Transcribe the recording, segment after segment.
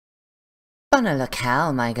On a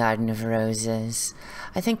locale, my garden of roses.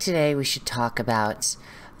 I think today we should talk about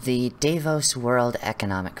the Davos World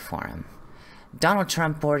Economic Forum. Donald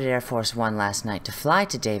Trump boarded Air Force One last night to fly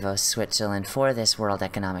to Davos, Switzerland for this World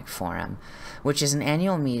Economic Forum, which is an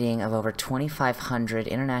annual meeting of over 2,500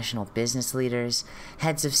 international business leaders,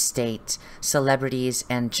 heads of state, celebrities,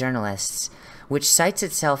 and journalists, which cites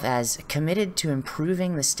itself as committed to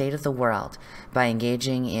improving the state of the world by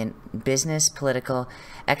engaging in business, political,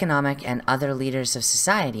 economic, and other leaders of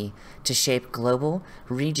society to shape global,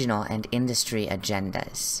 regional, and industry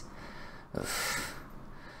agendas. Oof.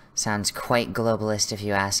 Sounds quite globalist if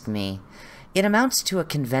you ask me. It amounts to a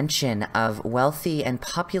convention of wealthy and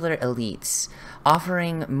popular elites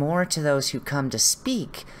offering more to those who come to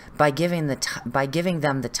speak by giving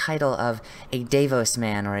them the title of a Davos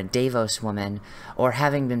man or a Davos woman, or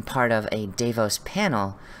having been part of a Davos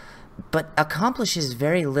panel, but accomplishes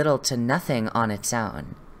very little to nothing on its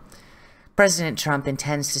own. President Trump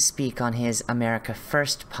intends to speak on his America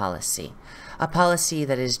First policy, a policy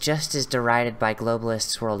that is just as derided by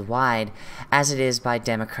globalists worldwide as it is by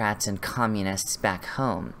Democrats and communists back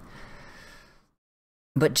home.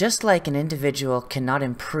 But just like an individual cannot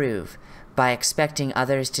improve by expecting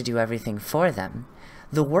others to do everything for them,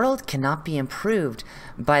 the world cannot be improved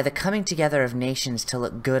by the coming together of nations to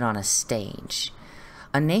look good on a stage.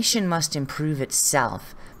 A nation must improve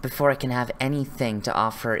itself before it can have anything to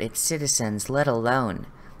offer its citizens, let alone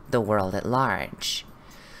the world at large.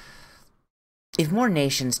 If more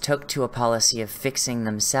nations took to a policy of fixing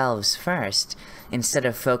themselves first, instead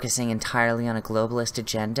of focusing entirely on a globalist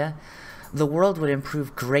agenda, the world would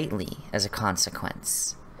improve greatly as a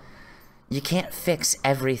consequence. You can't fix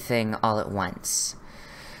everything all at once.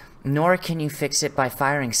 Nor can you fix it by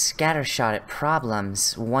firing scattershot at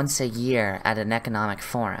problems once a year at an economic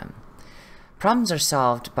forum. Problems are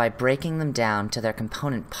solved by breaking them down to their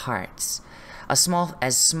component parts, as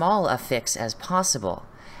small a fix as possible,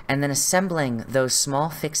 and then assembling those small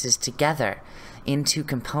fixes together into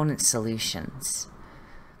component solutions.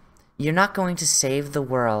 You're not going to save the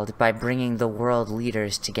world by bringing the world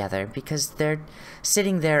leaders together because they're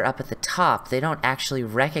sitting there up at the top. They don't actually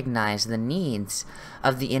recognize the needs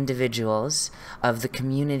of the individuals, of the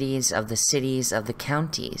communities, of the cities, of the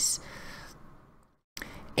counties.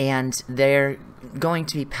 And they're going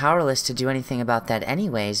to be powerless to do anything about that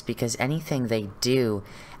anyways, because anything they do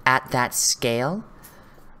at that scale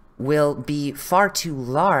will be far too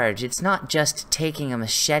large. It's not just taking a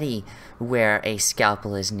machete where a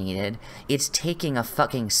scalpel is needed, it's taking a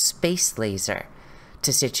fucking space laser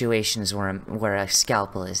to situations where a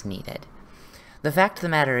scalpel is needed. The fact of the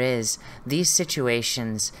matter is, these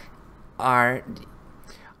situations are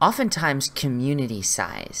oftentimes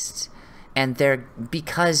community-sized, and they're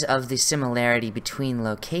because of the similarity between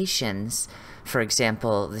locations. For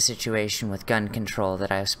example, the situation with gun control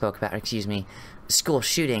that I spoke about, school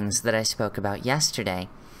shootings that I spoke about yesterday.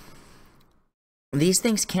 These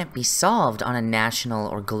things can't be solved on a national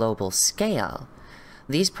or global scale.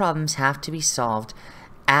 These problems have to be solved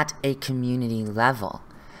at a community level.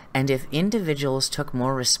 And if individuals took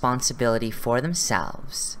more responsibility for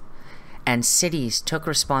themselves, and cities took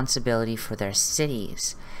responsibility for their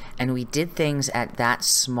cities, and we did things at that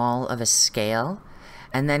small of a scale,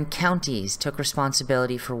 and then counties took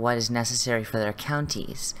responsibility for what is necessary for their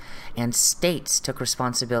counties, and states took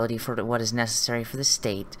responsibility for what is necessary for the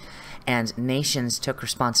state, and nations took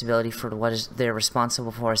responsibility for what they're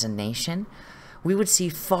responsible for as a nation, we would see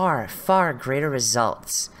far, far greater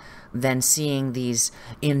results than seeing these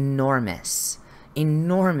enormous,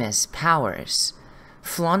 enormous powers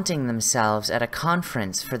flaunting themselves at a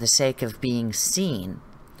conference for the sake of being seen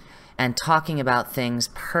and talking about things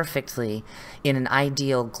perfectly in an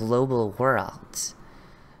ideal global world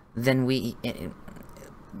than we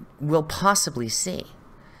will possibly see.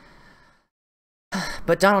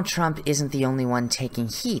 But Donald Trump isn't the only one taking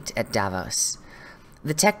heat at Davos.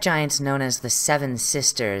 The tech giants known as the Seven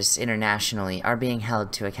Sisters internationally are being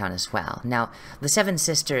held to account as well. Now, the Seven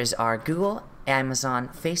Sisters are Google, Amazon,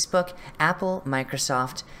 Facebook, Apple,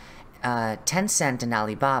 Microsoft, Tencent, and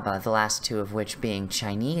Alibaba, the last two of which being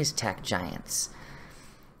Chinese tech giants.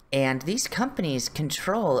 And these companies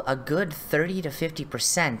control a good 30 to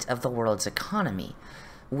 50% of the world's economy,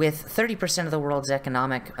 with 30% of the world's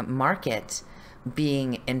economic market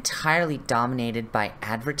being entirely dominated by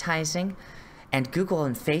advertising, and Google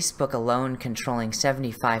and Facebook alone controlling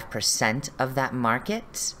 75% of that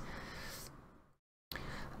market,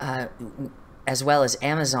 as well as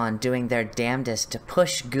Amazon doing their damnedest to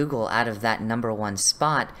push Google out of that #1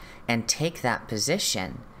 spot and take that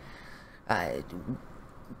position.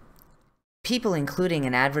 people, including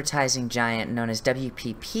an advertising giant known as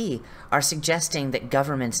WPP, are suggesting that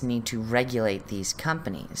governments need to regulate these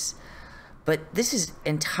companies. But this is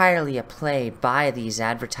entirely a play by these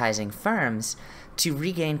advertising firms to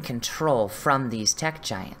regain control from these tech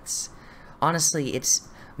giants. Honestly, it's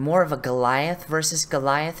more of a Goliath versus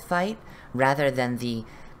Goliath fight rather than the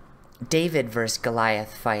David versus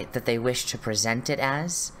Goliath fight that they wish to present it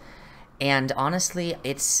as. And honestly,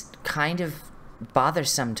 it's kind of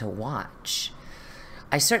bothersome to watch.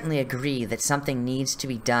 I certainly agree that something needs to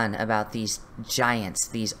be done about these giants,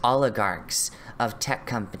 these oligarchs of tech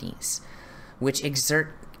companies, which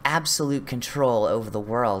exert absolute control over the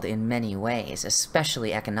world in many ways,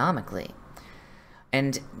 especially economically.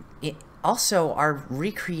 And it also are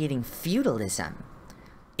recreating feudalism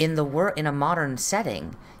in a modern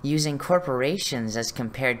setting, using corporations as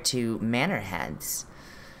compared to manor heads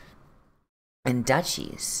and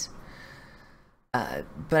duchies.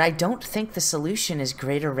 But I don't think the solution is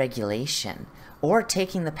greater regulation, or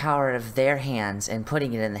taking the power out of their hands and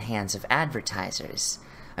putting it in the hands of advertisers.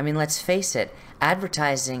 I mean, let's face it,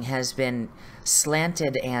 advertising has been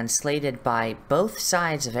slanted and slated by both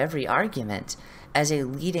sides of every argument as a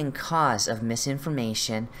leading cause of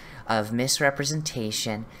misinformation, of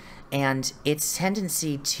misrepresentation, and its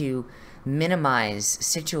tendency to minimize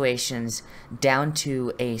situations down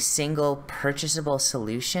to a single purchasable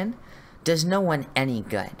solution does no one any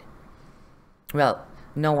good. Well,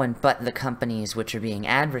 no one but the companies which are being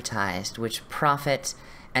advertised, which profit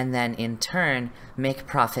and then in turn make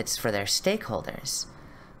profits for their stakeholders.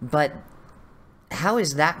 But how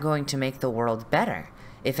is that going to make the world better?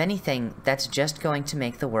 If anything, that's just going to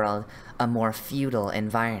make the world a more feudal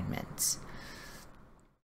environment.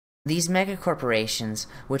 These megacorporations,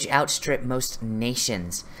 which outstrip most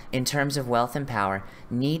nations in terms of wealth and power,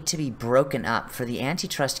 need to be broken up for the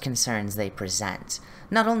antitrust concerns they present,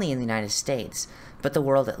 not only in the United States, but the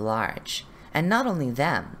world at large. And not only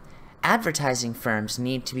them, advertising firms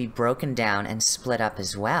need to be broken down and split up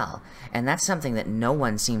as well, and that's something that no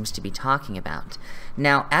one seems to be talking about.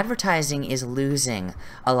 Now, advertising is losing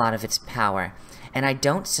a lot of its power, and I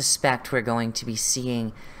don't suspect we're going to be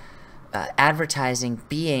seeing advertising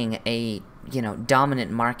being a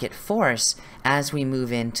dominant market force as we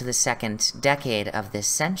move into the second decade of this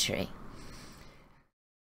century.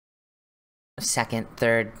 Second,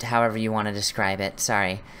 third, however you want to describe it,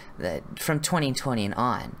 from 2020 and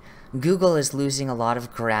on. Google is losing a lot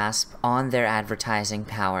of grasp on their advertising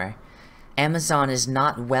power. Amazon is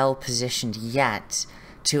not well positioned yet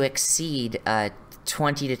to exceed a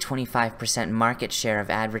 20 to 25% market share of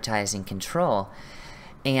advertising control.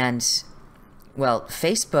 And, well,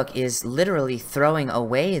 Facebook is literally throwing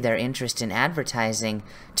away their interest in advertising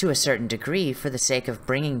to a certain degree for the sake of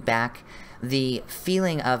bringing back the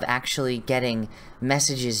feeling of actually getting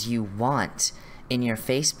messages you want in your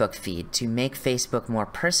Facebook feed to make Facebook more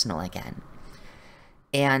personal again.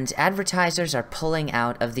 And advertisers are pulling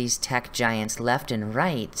out of these tech giants left and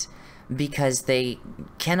right because they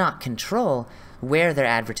cannot control where their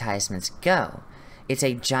advertisements go. It's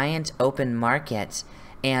a giant open market,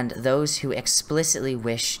 and those who explicitly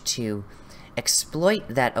wish to exploit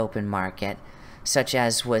that open market, such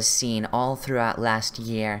as was seen all throughout last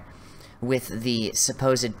year with the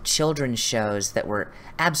supposed children's shows that were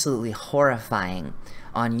absolutely horrifying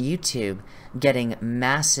on YouTube, getting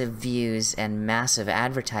massive views and massive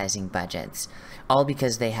advertising budgets, all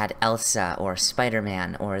because they had Elsa or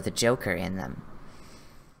Spider-Man or the Joker in them.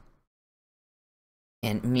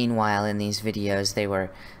 And meanwhile, in these videos, they were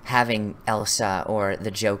having Elsa or the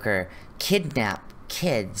Joker kidnap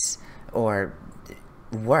kids, or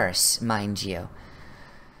worse, mind you.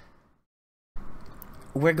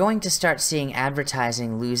 We're going to start seeing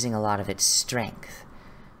advertising losing a lot of its strength.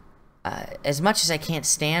 As much as I can't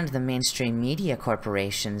stand the mainstream media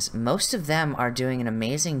corporations, most of them are doing an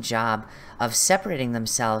amazing job of separating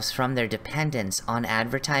themselves from their dependence on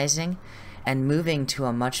advertising and moving to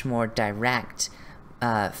a much more direct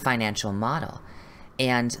financial model.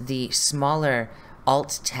 And the smaller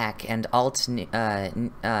alt-tech and alt-media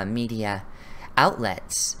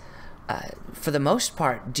outlets, for the most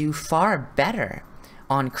part, do far better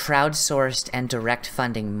on crowdsourced and direct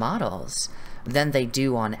funding models than they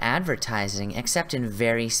do on advertising, except in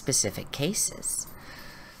very specific cases.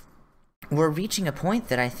 We're reaching a point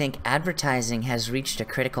that I think advertising has reached a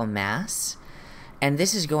critical mass, and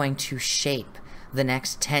this is going to shape the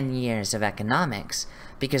next 10 years of economics,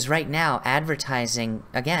 because right now advertising,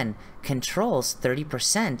 again, controls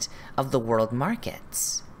 30% of the world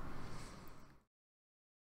markets.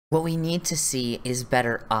 What we need to see is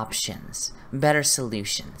better options, better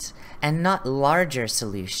solutions, and not larger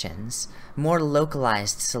solutions, more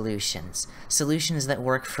localized solutions, solutions that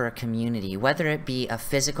work for a community, whether it be a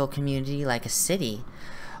physical community like a city,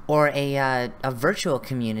 or a virtual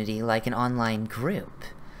community like an online group.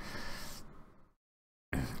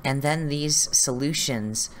 And then these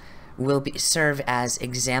solutions will serve as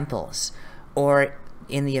examples, or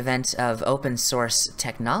in the event of open source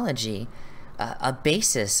technology, a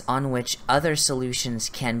basis on which other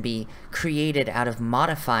solutions can be created out of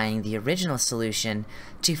modifying the original solution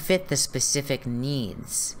to fit the specific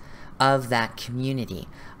needs of that community,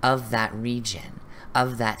 of that region,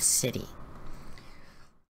 of that city.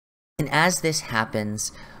 And as this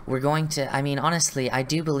happens, we're going to, I mean, honestly, I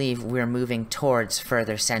do believe we're moving towards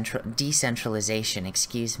further decentralization,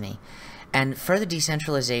 and further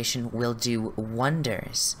decentralization will do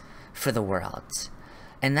wonders for the world.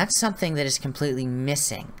 And that's something that is completely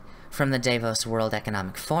missing from the Davos World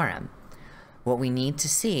Economic Forum. What we need to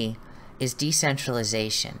see is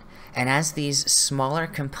decentralization. And as these smaller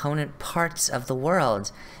component parts of the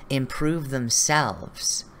world improve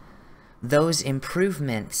themselves, those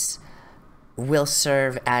improvements will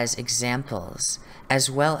serve as examples,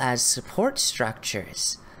 as well as support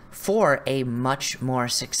structures for a much more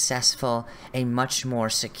successful, a much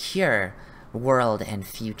more secure world and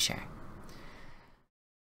future.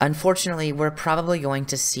 Unfortunately, we're probably going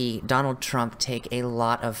to see Donald Trump take a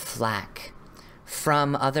lot of flack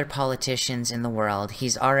from other politicians in the world.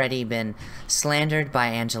 He's already been slandered by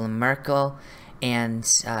Angela Merkel, and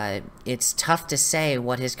it's tough to say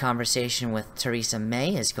what his conversation with Theresa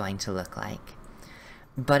May is going to look like.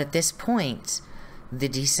 But at this point, the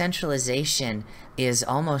decentralization is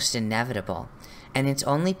almost inevitable, and it's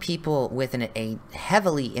only people with a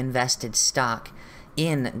heavily invested stock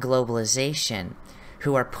in globalization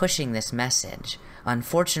who are pushing this message.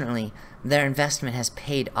 Unfortunately, their investment has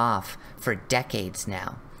paid off for decades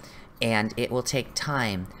now, and it will take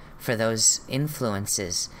time for those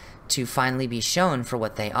influences to finally be shown for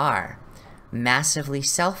what they are: massively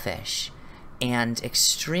selfish and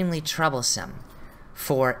extremely troublesome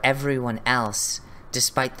for everyone else,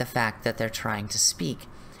 despite the fact that they're trying to speak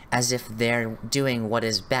as if they're doing what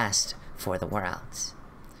is best for the world.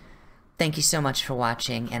 Thank you so much for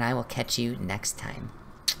watching, and I will catch you next time.